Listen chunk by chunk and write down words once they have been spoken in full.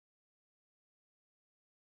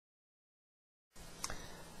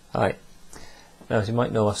Hi. Now, as you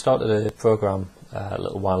might know, I started a program a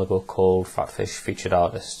little while ago called PhatPhish Featured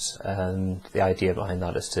Artists, and the idea behind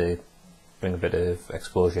that is to bring a bit of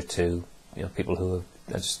exposure to people who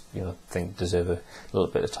I just think deserve a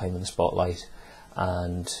little bit of time in the spotlight,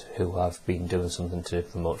 and who have been doing something to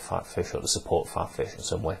promote PhatPhish or to support PhatPhish in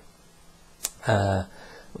some way. I'm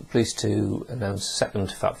pleased to announce a second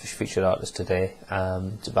PhatPhish featured artist today.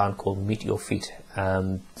 It's a band called Meet Your Feet.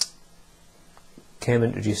 Came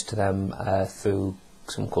introduced to them through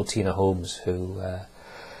someone called Tina Holmes, who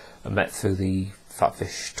I met through the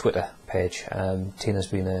PhatPhish Twitter page. Tina's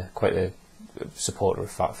been quite a supporter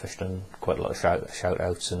of PhatPhish, done quite a lot of shout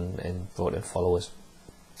outs and brought in followers.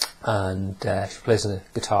 And she plays the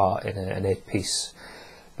guitar in an 8-piece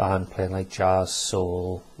band playing like jazz,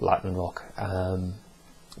 soul, Latin rock,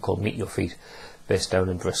 called Meet Your Feet, based down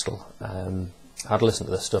in Bristol. I had a listen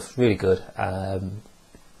to this stuff, really good.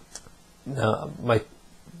 Now, it might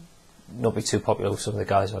not be too popular with some of the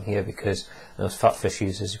guys on here because as PhatPhish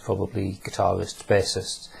users, you're probably guitarists,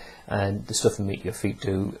 bassists, and the stuff in Meet Your Feet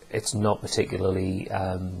do, it's not particularly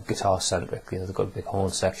guitar centric. They've got a big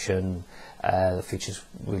horn section that features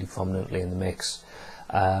really prominently in the mix,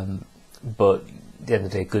 but at the end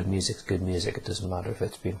of the day, good music's good music. It doesn't matter if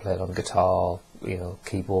it's being played on guitar,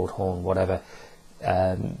 keyboard, horn, whatever.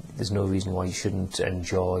 There's no reason why you shouldn't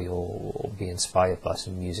enjoy or be inspired by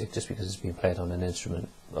some music just because it's being played on an instrument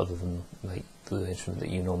other than like the instrument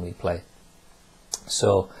that you normally play.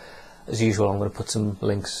 So, as usual, I'm going to put some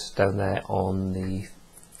links down there on the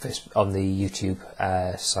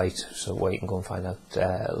YouTube site, so where you can go and find out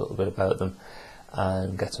a little bit about them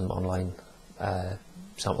and get some online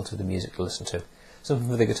samples of the music to listen to. Something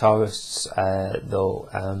for the guitarists, though,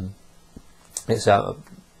 it's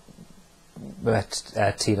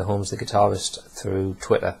met Tina Holmes, the guitarist, through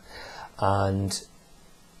Twitter, and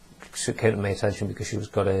she came to my attention because she's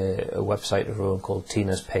got a website of her own called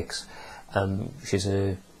Tina's Picks. She's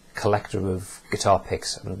a collector of guitar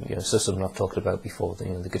picks, and it's just something I've talked about before.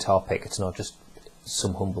 The guitar pick, it's not just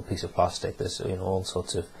some humble piece of plastic. There's all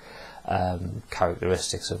sorts of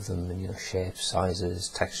characteristics of them, and shapes, sizes,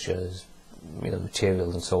 textures,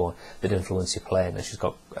 materials, and so on that influence your playing. And she's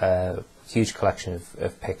got a huge collection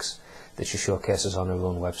of picks that she showcases on her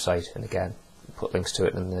own website, and again, put links to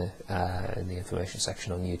it in the information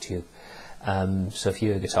section on YouTube. So if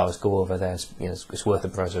you're a guitarist, go over there. It's worth a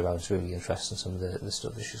browse around. It's really interesting, some of the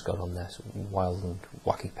stuff that she's got on there. Some wild and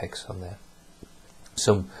wacky picks on there.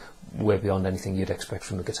 Some way beyond anything you'd expect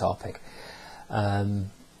from a guitar pick.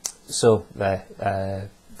 So there,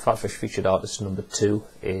 PhatPhish featured artist number 2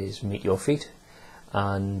 is Meet Your Feet,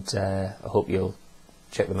 and I hope you'll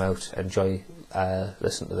check them out, enjoy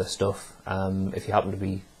listening to their stuff. If you happen to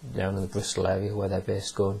be down in the Bristol area where they're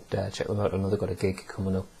based, go and check them out. I know they've got a gig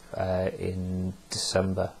coming up in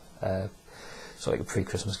December, so like a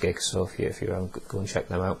pre-Christmas gig, so if you're around, go and check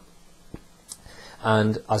them out.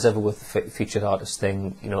 And as ever with the featured artist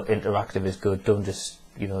thing, interactive is good. Don't just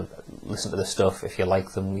listen to the stuff. If you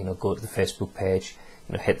like them, go to the Facebook page,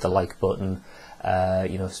 hit the like button.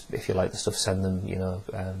 If you like the stuff, send them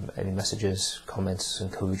any messages, comments,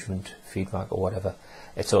 encouragement, feedback, or whatever.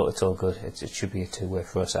 It's all good. It should be a two-way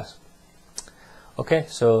process. Okay,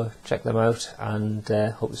 so check them out, and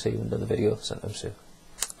hope to see you in another video sometime soon.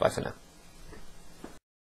 Bye for now.